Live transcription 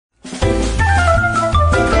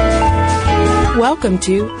Welcome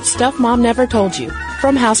to Stuff Mom Never Told You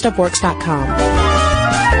from HowStuffWorks.com.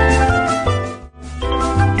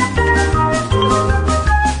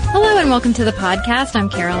 Hello and welcome to the podcast. I'm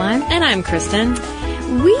Caroline. And I'm Kristen.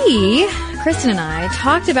 Kristen and I,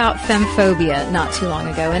 talked about femphobia not too long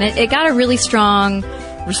ago, and it got a really strong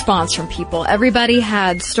response from people. Everybody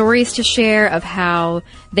had stories to share of how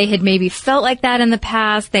they had maybe felt like that in the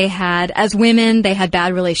past. They had, as women, they had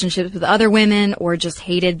bad relationships with other women or just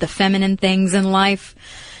hated the feminine things in life.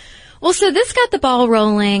 Well, so this got the ball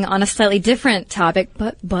rolling on a slightly different topic,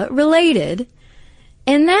 but related,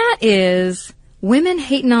 and that is women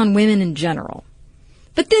hating on women in general.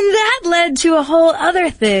 But then that led to a whole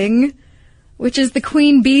other thing, which is the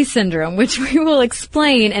queen bee syndrome, which we will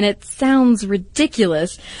explain, and it sounds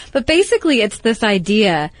ridiculous. But basically it's this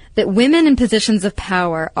idea that women in positions of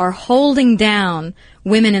power are holding down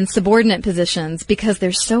women in subordinate positions because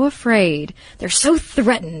they're so afraid, they're so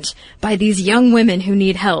threatened by these young women who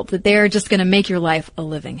need help that they're just going to make your life a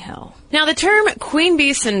living hell. Now, the term queen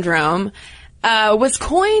bee syndrome was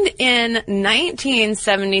coined in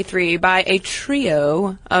 1973 by a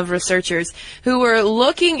trio of researchers who were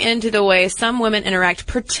looking into the way some women interact,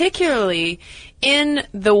 particularly in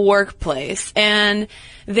the workplace. And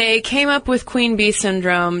they came up with queen bee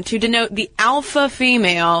syndrome to denote the alpha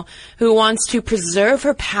female who wants to preserve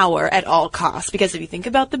her power at all costs. Because if you think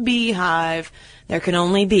about the beehive, there can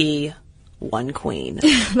only be one queen.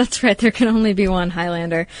 That's right. There can only be one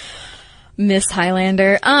Highlander. Miss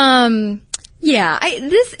Highlander. Yeah,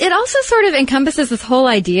 it also sort of encompasses this whole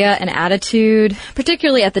idea and attitude,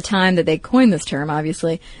 particularly at the time that they coined this term,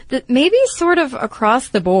 obviously, that maybe sort of across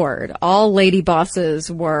the board, all lady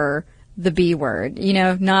bosses were the B word,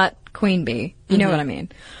 not queen bee. You know what I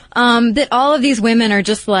mean? That all of these women are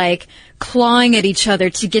just like clawing at each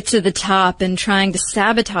other to get to the top and trying to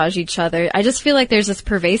sabotage each other. I just feel like there's this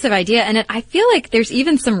pervasive idea, and I feel like there's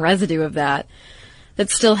even some residue of that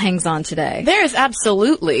still hangs on today. There's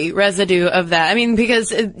absolutely residue of that. I mean,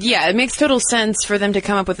 because, it makes total sense for them to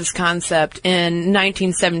come up with this concept in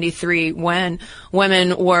 1973 when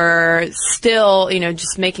women were still,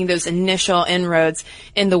 just making those initial inroads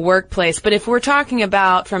in the workplace. But if we're talking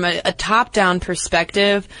about from a top-down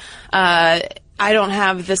perspective, I don't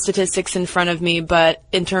have the statistics in front of me, but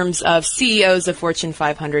in terms of CEOs of Fortune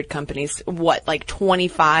 500 companies,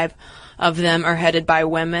 25 of them are headed by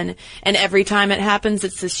women, and every time it happens,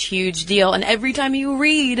 it's this huge deal. And every time you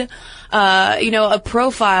read, a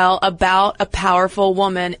profile about a powerful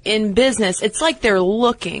woman in business, it's like they're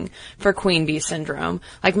looking for queen bee syndrome.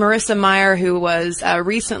 Like Marissa Mayer, who was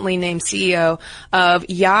recently named CEO of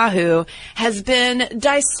Yahoo, has been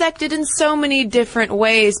dissected in so many different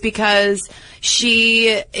ways because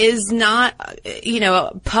she is not,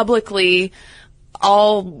 publicly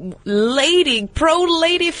all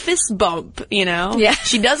pro-lady fist bump, Yeah.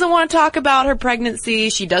 She doesn't want to talk about her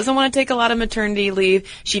pregnancy. She doesn't want to take a lot of maternity leave.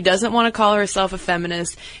 She doesn't want to call herself a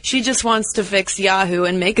feminist. She just wants to fix Yahoo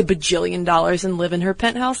and make $1 bajillion and live in her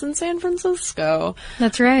penthouse in San Francisco.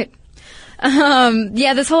 That's right.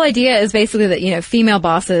 This whole idea is basically that, female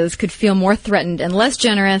bosses could feel more threatened and less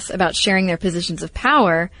generous about sharing their positions of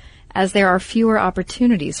power as there are fewer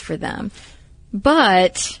opportunities for them.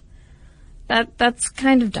 But that's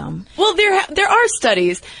kind of dumb. Well, there are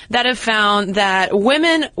studies that have found that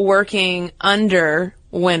women working under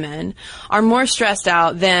women are more stressed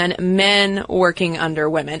out than men working under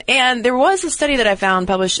women. And there was a study that I found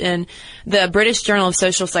published in the British Journal of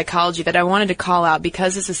Social Psychology that I wanted to call out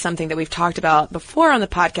because this is something that we've talked about before on the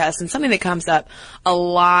podcast and something that comes up a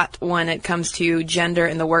lot when it comes to gender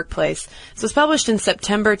in the workplace. So it was published in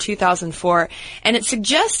September 2004, and it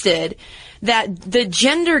suggested that the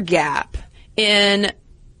gender gap in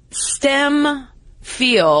STEM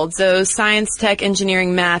fields, those science, tech,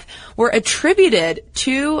 engineering, math, were attributed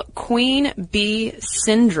to queen bee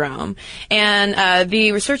syndrome. And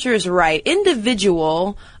the researchers write,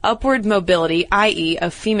 individual upward mobility, i.e.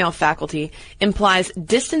 of female faculty, implies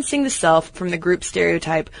distancing the self from the group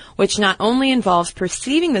stereotype, which not only involves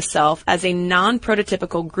perceiving the self as a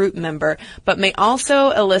non-prototypical group member, but may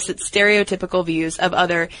also elicit stereotypical views of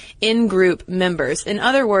other in-group members. In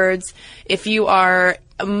other words, if you are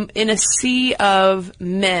in a sea of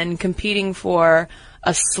men competing for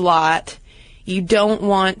a slot, you don't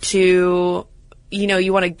want to,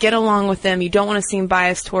 you want to get along with them, you don't want to seem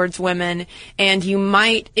biased towards women, and you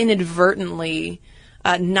might inadvertently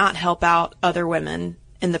not help out other women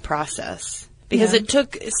in the process because it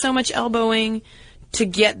took so much elbowing to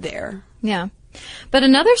get there. Yeah. But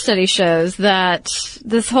another study shows that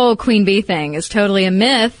this whole queen bee thing is totally a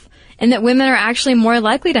myth and that women are actually more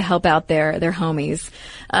likely to help out their homies.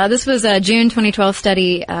 This was a June 2012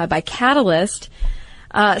 study by Catalyst.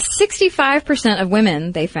 65% of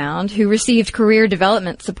women, they found, who received career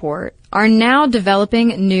development support are now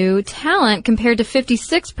developing new talent compared to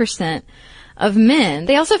 56% of men.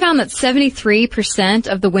 They also found that 73%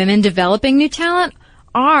 of the women developing new talent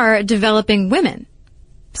are developing women,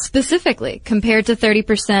 specifically, compared to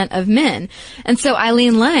 30% of men. And so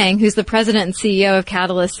Eileen Lang, who's the president and CEO of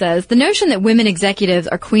Catalyst, says the notion that women executives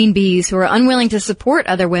are queen bees who are unwilling to support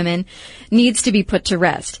other women needs to be put to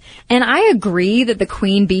rest. And I agree that the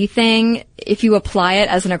queen bee thing, if you apply it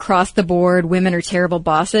as an across-the-board women are terrible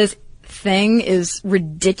bosses thing, is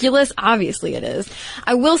ridiculous. Obviously it is.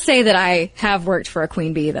 I will say that I have worked for a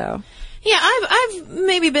queen bee, though. Yeah, I've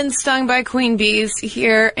maybe been stung by queen bees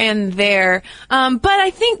here and there. But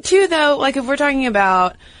I think too, though, like if we're talking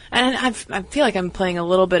about, and I feel like I'm playing a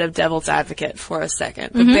little bit of devil's advocate for a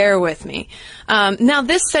second, but bear with me. Now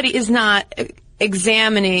this study is not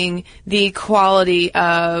examining the quality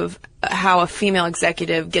of how a female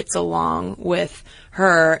executive gets along with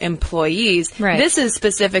her employees. Right. This is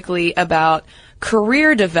specifically about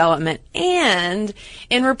career development. And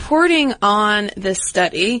in reporting on this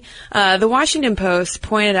study, the Washington Post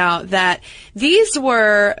pointed out that these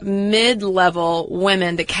were mid-level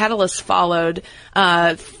women that Catalyst followed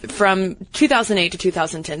from 2008 to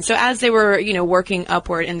 2010. So as they were, working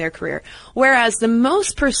upward in their career. Whereas the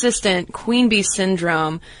most persistent queen bee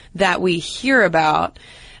syndrome that we hear about,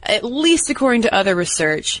 at least according to other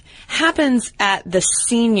research, happens at the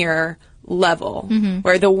senior level,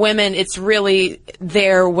 where the women, it's really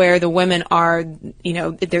there where the women are,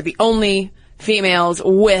 they're the only females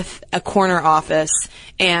with a corner office,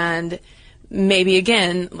 and maybe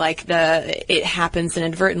again, it happens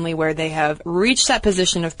inadvertently where they have reached that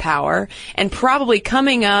position of power, and probably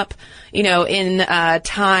coming up, in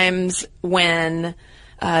times when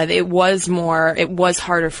it was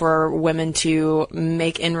harder for women to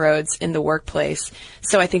make inroads in the workplace.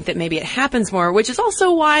 So I think that maybe it happens more, which is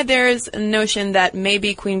also why there's a notion that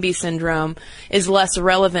maybe queen bee syndrome is less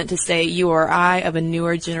relevant to, say, you or I of a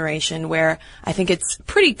newer generation, where I think it's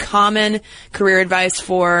pretty common career advice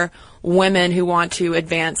for women who want to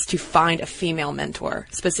advance to find a female mentor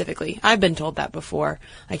specifically. I've been told that before.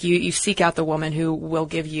 Like you seek out the woman who will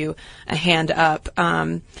give you a hand up.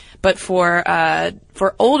 But for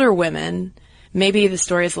older women, maybe the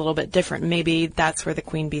story is a little bit different. Maybe that's where the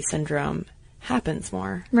queen bee syndrome happens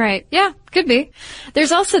more. Right. Yeah, could be.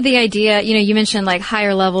 There's also the idea, you mentioned like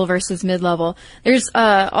higher level versus mid-level. There's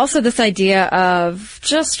also this idea of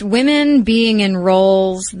just women being in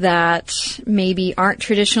roles that maybe aren't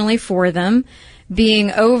traditionally for them,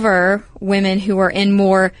 being over women who are in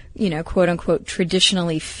more, quote unquote,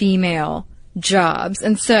 traditionally female jobs.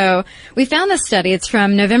 And so we found this study. It's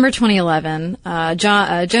from November 2011.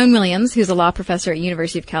 Joan Williams, who's a law professor at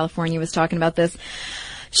University of California, was talking about this.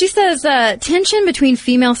 She says tension between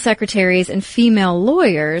female secretaries and female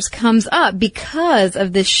lawyers comes up because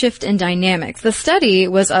of this shift in dynamics. The study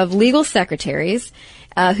was of legal secretaries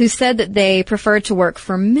who said that they preferred to work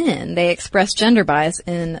for men. They expressed gender bias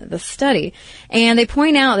in the study. And they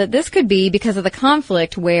point out that this could be because of the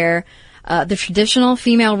conflict where the traditional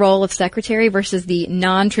female role of secretary versus the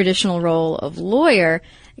non-traditional role of lawyer,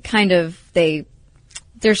 there's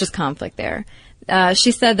just conflict there.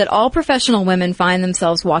 She said that all professional women find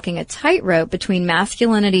themselves walking a tightrope between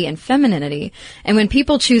masculinity and femininity, and when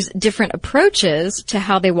people choose different approaches to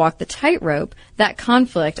how they walk the tightrope, that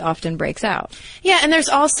conflict often breaks out. Yeah, and there's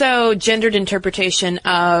also gendered interpretation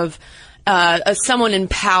of someone in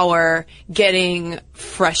power getting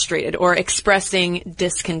frustrated or expressing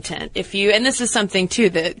discontent. And this is something too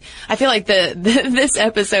that I feel like this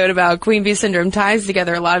episode about queen bee syndrome ties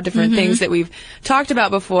together a lot of different things that we've talked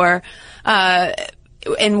about before.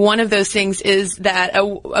 And one of those things is that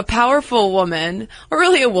a powerful woman, or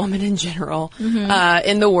really a woman in general,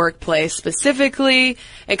 in the workplace, specifically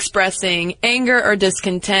expressing anger or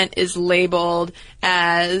discontent, is labeled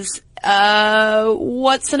as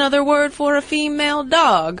what's another word for a female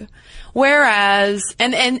dog? Whereas,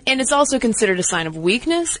 and it's also considered a sign of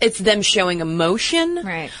weakness. It's them showing emotion.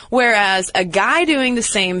 Right. Whereas a guy doing the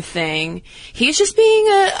same thing, he's just being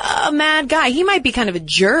a mad guy. He might be kind of a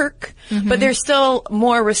jerk, but there's still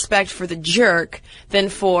more respect for the jerk than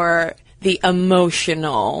for the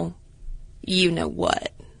emotional,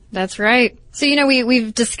 what. That's right. So,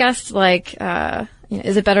 we've discussed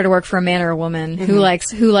is it better to work for a man or a woman? Who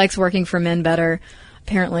likes working for men better?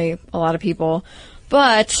 Apparently a lot of people.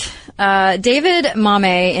 But David Mame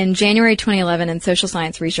in January 2011 in Social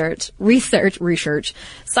Science Research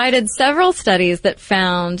cited several studies that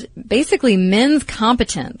found basically men's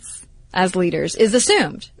competence as leaders is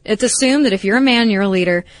assumed. It's assumed that if you're a man, you're a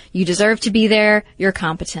leader, you deserve to be there, you're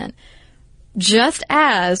competent. Just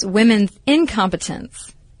as women's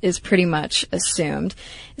incompetence is pretty much assumed.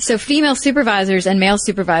 So female supervisors and male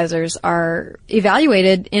supervisors are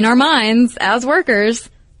evaluated in our minds as workers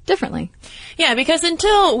differently. Yeah, because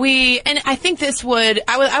until we, and I think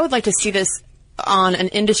I would like to see this on an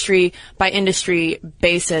industry by industry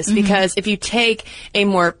basis, because if you take a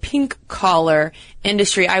more pink collar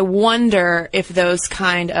industry, I wonder if those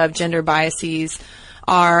kind of gender biases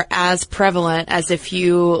are as prevalent as if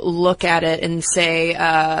you look at it and say,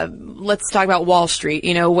 let's talk about Wall Street,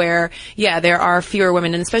 where, there are fewer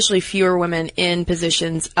women, and especially fewer women in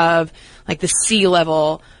positions of like the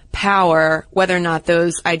C-level power, whether or not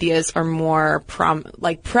those ideas are more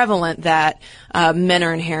prevalent that men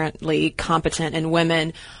are inherently competent and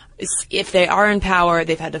women, if they are in power,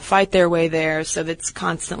 they've had to fight their way there. So that's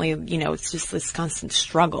constantly, it's just this constant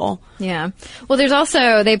struggle. Yeah. Well, there's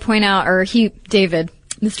also, they point out, or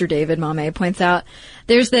Mr. David Mame points out,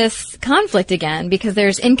 there's this conflict again because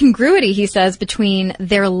there's incongruity, he says, between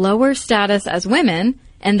their lower status as women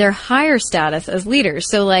and their higher status as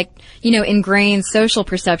leaders. So ingrained social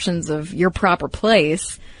perceptions of your proper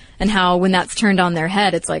place, and how when that's turned on their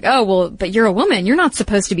head, it's like, oh, well, but you're a woman. You're not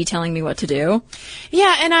supposed to be telling me what to do.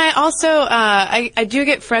 Yeah, and I also, I do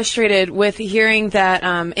get frustrated with hearing that,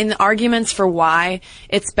 in the arguments for why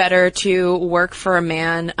it's better to work for a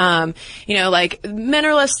man, men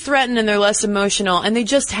are less threatened and they're less emotional and they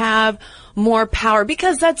just have more power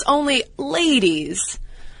because that's only ladies,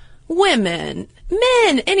 women,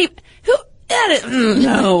 men,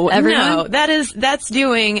 that's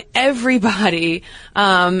doing everybody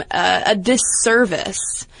a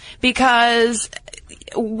disservice, because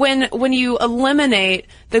when you eliminate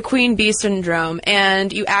the queen bee syndrome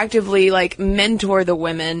and you actively mentor the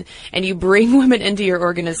women and you bring women into your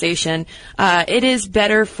organization, it is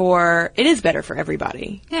better for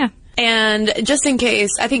everybody. Yeah. And just in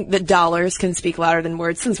case, I think that dollars can speak louder than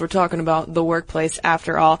words, since we're talking about the workplace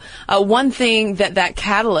after all. One thing that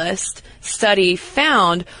Catalyst study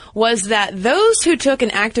found was that those who took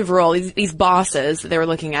an active role, these bosses that they were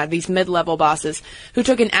looking at, these mid-level bosses who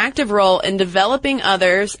took an active role in developing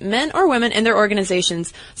others, men or women, in their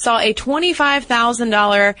organizations, saw a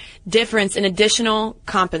 $25,000 difference in additional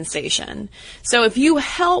compensation. So if you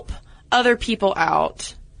help other people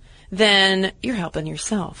out, then you're helping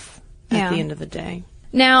yourself at the end of the day.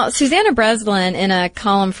 Now, Susanna Breslin, in a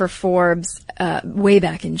column for Forbes way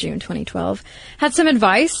back in June 2012, had some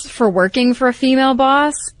advice for working for a female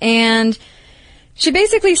boss, and she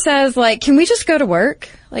basically says, can we just go to work?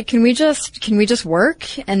 Can we just work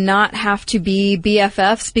and not have to be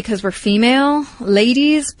BFFs because we're female,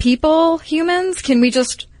 ladies, people, humans? Can we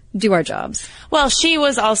just do our jobs? Well, she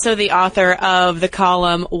was also the author of the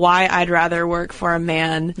column Why I'd Rather Work for a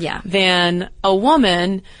Man Than a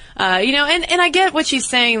Woman. And I get what she's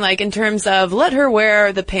saying, in terms of let her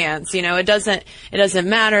wear the pants. It doesn't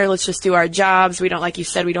matter. Let's just do our jobs. We don't, like you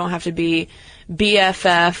said, we don't have to be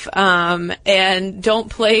BFF. And don't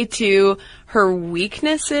play to her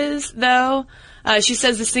weaknesses, though. She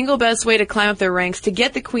says the single best way to climb up the ranks, to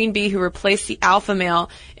get the queen bee who replaced the alpha male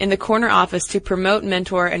in the corner office to promote,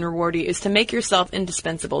 mentor, and reward you, is to make yourself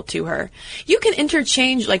indispensable to her. You can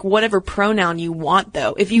interchange whatever pronoun you want,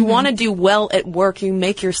 though. If you want to do well at work, you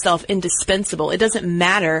make yourself indispensable. It doesn't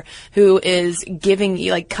matter who is giving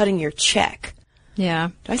you, cutting your check. Yeah.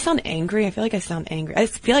 Do I sound angry? I feel like I sound angry. I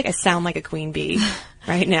feel like I sound like a queen bee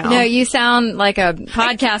right now. No, you sound like a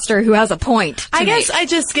podcaster who has a point. I guess I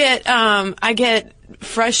just get, I get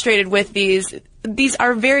frustrated with these. These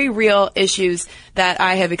are very real issues that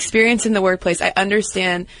I have experienced in the workplace. I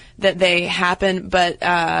understand that they happen, but,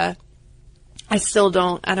 I still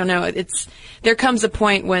don't know. There comes a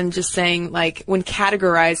point when just saying, when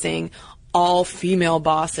categorizing all female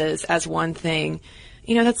bosses as one thing,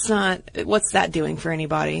 that's not, what's that doing for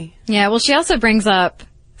anybody? Yeah, well, she also brings up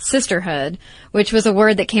sisterhood, which was a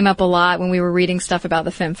word that came up a lot when we were reading stuff about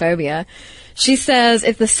the femphobia. She says,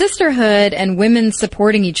 if the sisterhood and women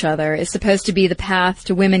supporting each other is supposed to be the path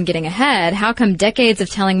to women getting ahead, how come decades of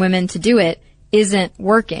telling women to do it isn't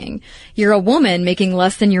working? You're a woman making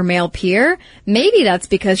less than your male peer. Maybe that's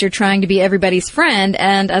because you're trying to be everybody's friend,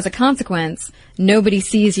 and as a consequence, nobody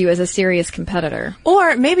sees you as a serious competitor.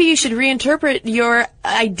 Or maybe you should reinterpret your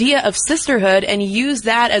idea of sisterhood and use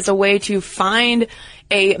that as a way to find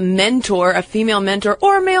a mentor, a female mentor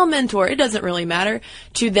or a male mentor, it doesn't really matter,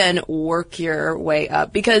 to then work your way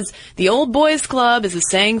up. Because the old boys club is a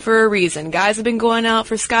saying for a reason. Guys have been going out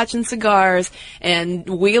for scotch and cigars and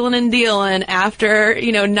wheeling and dealing after,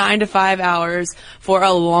 9 to 5 hours for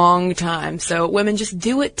a long time. So women just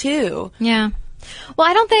do it too. Yeah. Well,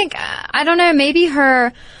 I don't know, maybe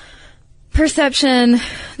her perception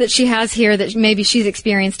that she has here that maybe she's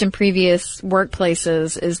experienced in previous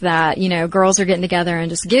workplaces is that, girls are getting together and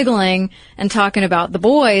just giggling and talking about the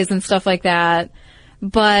boys and stuff like that.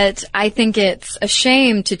 But I think it's a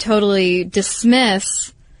shame to totally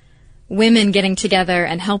dismiss women getting together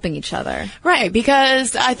and helping each other. Right,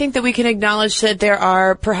 because I think that we can acknowledge that there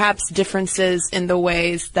are perhaps differences in the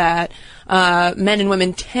ways that men and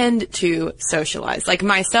women tend to socialize. Like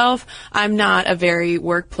myself, I'm not a very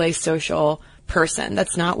workplace social person.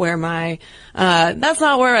 That's not where that's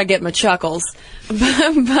not where I get my chuckles.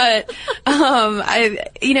 but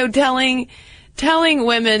telling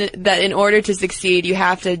women that in order to succeed, you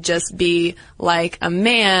have to just be like a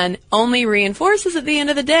man only reinforces at the end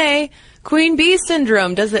of the day Queen Bee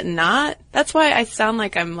syndrome, does it not? That's why I sound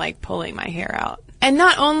like I'm like pulling my hair out. And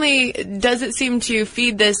not only does it seem to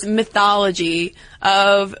feed this mythology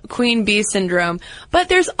of Queen Bee syndrome, but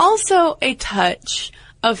there's also a touch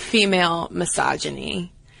of female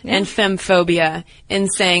misogyny. Yeah. And femphobia in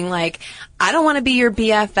saying like, I don't want to be your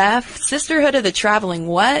BFF, sisterhood of the traveling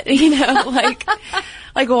what? Why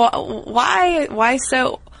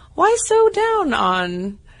so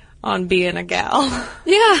down on being a gal?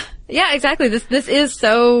 Yeah. Yeah, exactly. This is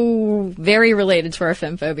so very related to our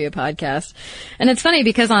femphobia podcast. And it's funny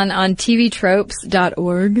because on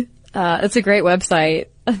tvtropes.org, it's a great website.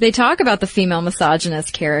 They talk about the female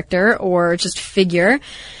misogynist character or just figure.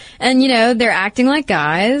 And, they're acting like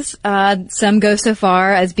guys. Some go so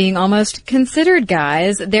far as being almost considered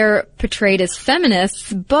guys. They're portrayed as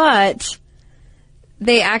feminists, but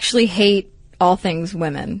they actually hate all things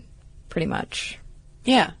women, pretty much.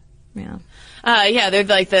 Yeah. Yeah. They're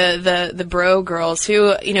like the bro girls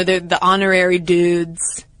who, they're the honorary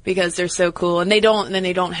dudes because they're so cool and they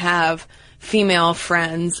don't have female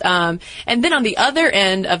friends. And then on the other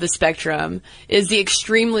end of the spectrum is the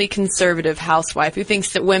extremely conservative housewife who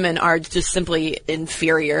thinks that women are just simply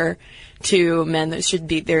inferior to men.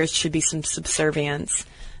 There should be some subservience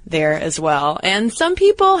there as well. And some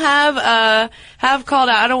people have called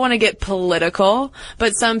out, I don't want to get political,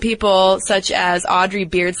 but some people, such as Audrey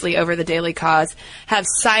Beardsley over the Daily Cause, have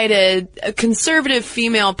cited conservative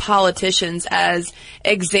female politicians as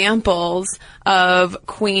examples of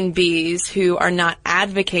queen bees who are not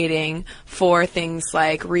advocating for things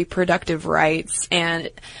like reproductive rights and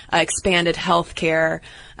expanded health care,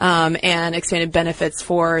 and expanded benefits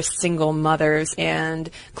for single mothers and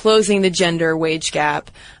closing the gender wage gap,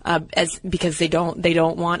 because they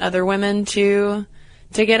don't want other women to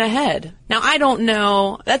get ahead. Now, I don't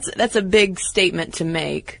know. That's a big statement to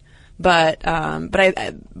make. But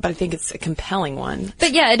I think it's a compelling one.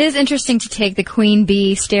 But yeah, it is interesting to take the queen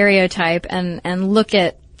bee stereotype and look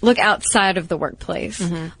outside of the workplace.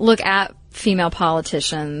 Mm-hmm. Look at female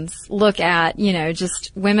politicians. Look at,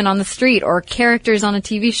 just women on the street or characters on a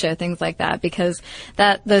TV show, things like that, because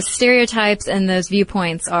those stereotypes and those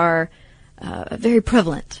viewpoints are very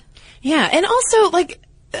prevalent. Yeah, and also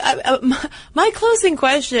my closing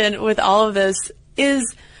question with all of this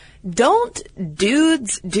is, don't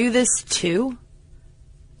dudes do this too?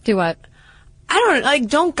 Do what? I don't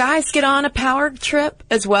don't guys get on a power trip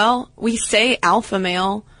as well? We say alpha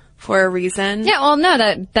male for a reason. Yeah, well,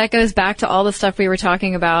 no, that goes back to all the stuff we were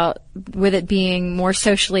talking about with it being more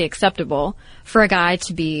socially acceptable for a guy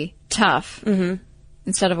to be tough. Mm-hmm.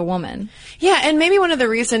 Instead of a woman. Yeah, and maybe one of the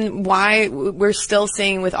reasons why we're still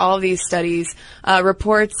seeing with all of these studies,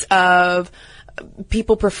 reports of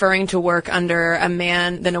people preferring to work under a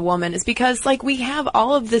man than a woman is because we have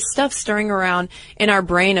all of this stuff stirring around in our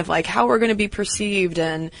brain of how we're going to be perceived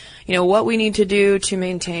and what we need to do to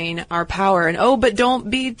maintain our power, and but don't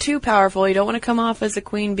be too powerful, you don't want to come off as a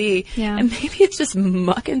queen bee. Yeah. And maybe it's just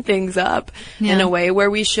mucking things up in a way where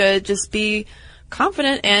we should just be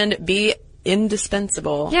confident and be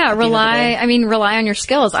indispensable. Yeah, rely on your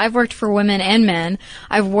skills. I've worked for women and men.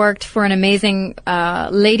 I've worked for an amazing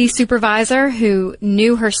lady supervisor who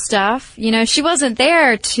knew her stuff. She wasn't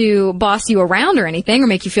there to boss you around or anything or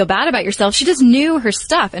make you feel bad about yourself. She just knew her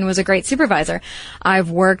stuff and was a great supervisor. I've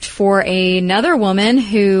worked for another woman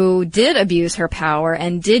who did abuse her power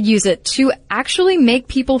and did use it to actually make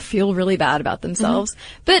people feel really bad about themselves.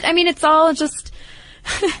 Mm-hmm. But it's all just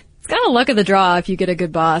kind of luck of the draw if you get a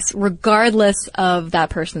good boss, regardless of that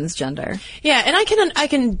person's gender. Yeah, and I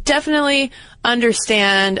can definitely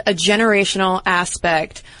understand a generational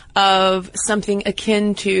aspect of something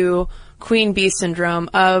akin to Queen Bee syndrome,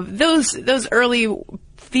 of those early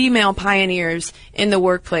female pioneers in the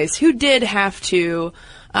workplace who did have to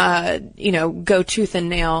go tooth and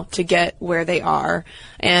nail to get where they are.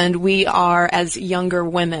 And we are, as younger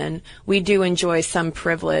women, we do enjoy some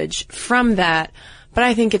privilege from that. But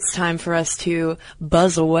I think it's time for us to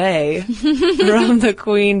buzz away from the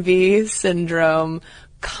Queen Bee syndrome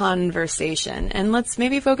conversation. And let's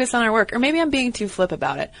maybe focus on our work. Or maybe I'm being too flip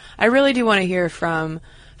about it. I really do want to hear from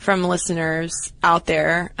listeners out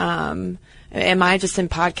there. Am I just in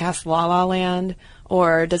podcast la la land?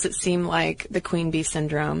 Or does it seem like the Queen Bee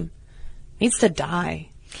syndrome needs to die?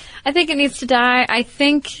 I think it needs to die. I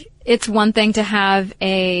think it's one thing to have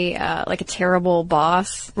a terrible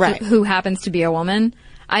boss, right, who happens to be a woman.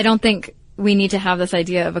 I don't think we need to have this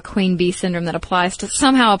idea of a Queen Bee syndrome that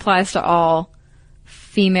somehow applies to all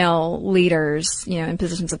female leaders, in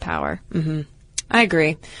positions of power. Mm-hmm. I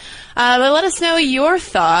agree. But let us know your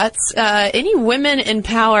thoughts. Any women in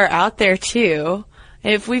power out there too?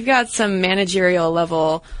 If we've got some managerial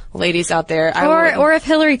level ladies out there, or if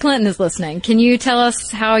Hillary Clinton is listening, can you tell us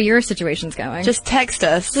how your situation's going? Just text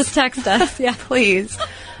us. Yeah, please.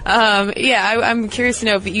 I'm curious to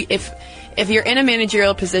know if you're in a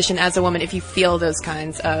managerial position as a woman, if you feel those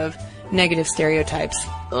kinds of negative stereotypes.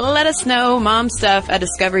 Let us know,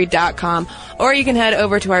 momstuff@discovery.com, or you can head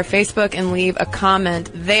over to our Facebook and leave a comment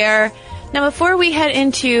there. Now, before we head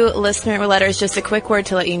into listener letters, just a quick word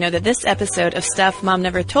to let you know that this episode of Stuff Mom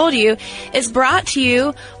Never Told You is brought to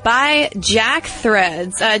you by Jack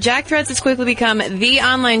Threads. Jack Threads has quickly become the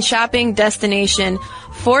online shopping destination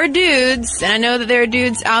for dudes, and I know that there are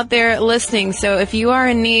dudes out there listening, so if you are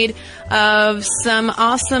in need of some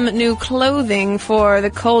awesome new clothing for the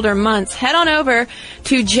colder months, head on over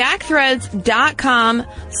to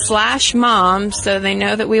jackthreads.com/mom so they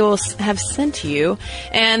know that we will have sent you.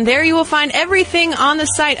 And there you will find everything on the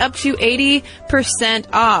site up to 80%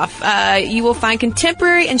 off. You will find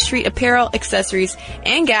contemporary and street apparel, accessories,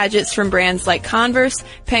 and gadgets from brands like Converse,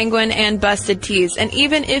 Penguin, and Busted Tees. And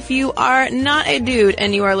even if you are not a dude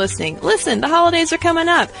and you are listening, listen, the holidays are coming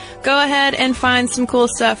up. Go ahead and find some cool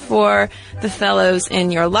stuff for the fellows in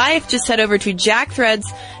your life. Just head over to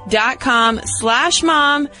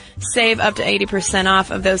jackthreads.com/mom. Save up to 80% off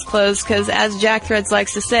of those clothes because, as Jack Threads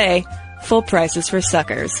likes to say, full prices for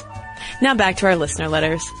suckers. Now back to our listener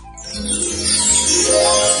letters.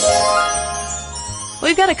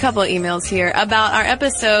 We've got a couple of emails here about our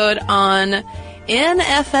episode on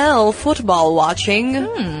NFL football watching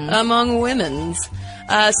among women's.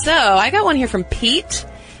 So I got one here from Pete.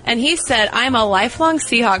 And he said, I'm a lifelong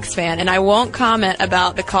Seahawks fan, and I won't comment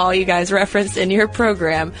about the call you guys referenced in your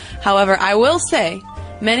program. However, I will say,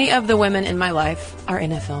 many of the women in my life are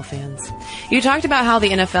NFL fans. You talked about how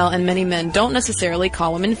the NFL and many men don't necessarily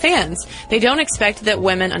call women fans. They don't expect that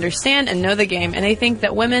women understand and know the game, and they think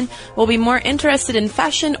that women will be more interested in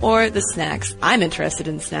fashion or the snacks. I'm interested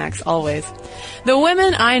in snacks, always. The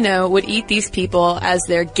women I know would eat these people as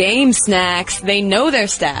their game snacks. They know their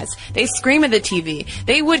stats. They scream at the TV.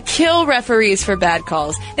 They would kill referees for bad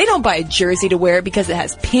calls. They don't buy a jersey to wear because it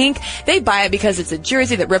has pink. They buy it because it's a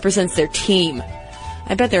jersey that represents their team.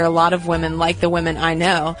 I bet there are a lot of women like the women I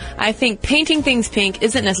know. I think painting things pink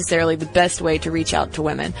isn't necessarily the best way to reach out to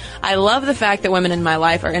women. I love the fact that women in my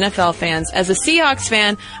life are NFL fans. As a Seahawks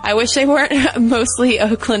fan, I wish they weren't mostly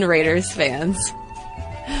Oakland Raiders fans.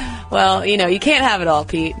 Well, you can't have it all,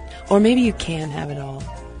 Pete. Or maybe you can have it all.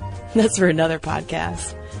 That's for another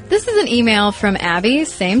podcast. This is an email from Abby.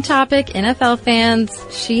 Same topic, NFL fans.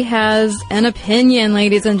 She has an opinion,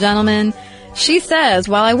 ladies and gentlemen. She says,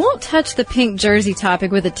 while I won't touch the pink jersey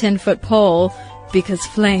topic with a 10-foot pole, because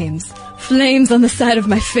flames on the side of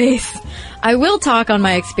my face, I will talk on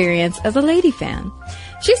my experience as a lady fan.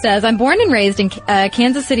 She says, I'm born and raised in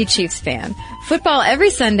Kansas City Chiefs fan. Football every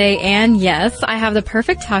Sunday, and yes, I have the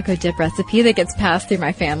perfect taco dip recipe that gets passed through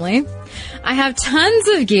my family. I have tons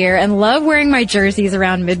of gear and love wearing my jerseys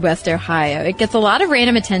around Midwest Ohio. It gets a lot of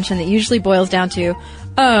random attention that usually boils down to,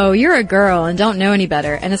 oh, you're a girl and don't know any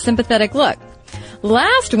better, and a sympathetic look.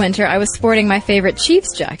 Last winter, I was sporting my favorite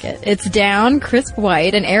Chiefs jacket. It's down, crisp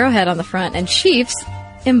white, an arrowhead on the front, and Chiefs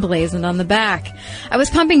emblazoned on the back. I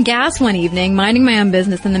was pumping gas one evening, minding my own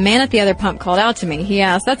business, and the man at the other pump called out to me. He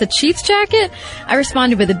asked, that's a Chiefs jacket? I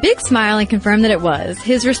responded with a big smile and confirmed that it was.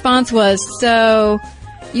 His response was, so,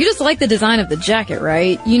 you just like the design of the jacket,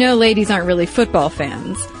 right? You know ladies aren't really football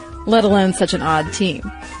fans, let alone such an odd team.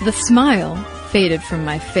 The smile faded from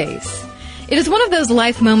my face. It is one of those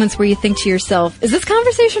life moments where you think to yourself, is this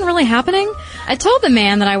conversation really happening? I told the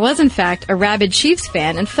man that I was in fact a rabid Chiefs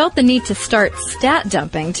fan and felt the need to start stat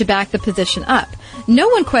dumping to back the position up. No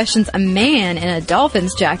one questions a man in a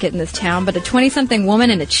Dolphins jacket in this town, but a 20-something woman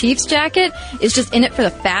in a Chiefs jacket is just in it for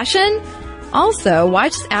the fashion? Also, why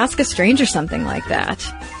just ask a stranger something like that?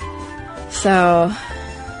 So,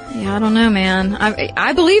 yeah, I don't know, man.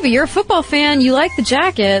 I believe it. You're a football fan. You like the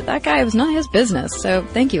jacket. That guy was not his business. So,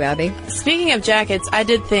 thank you, Abby. Speaking of jackets, I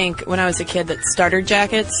did think when I was a kid that starter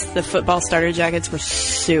jackets, the football starter jackets, were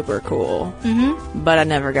super cool. Mm-hmm. But I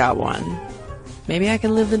never got one. Maybe I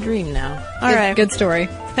can live the dream now. All right. Good story.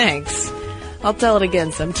 Thanks. I'll tell it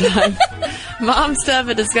again sometime.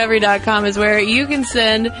 momstuff@discovery.com is where you can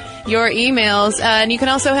send your emails. And you can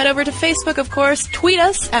also head over to Facebook, of course. Tweet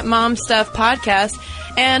us at momstuffpodcast.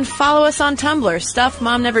 And follow us on Tumblr,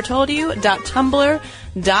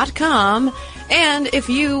 stuffmomnevertoldyou.tumblr.com. And if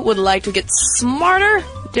you would like to get smarter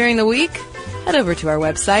during the week, head over to our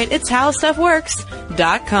website. It's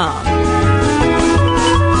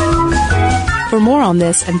howstuffworks.com. For more on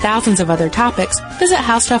this and thousands of other topics, visit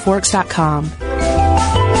howstuffworks.com.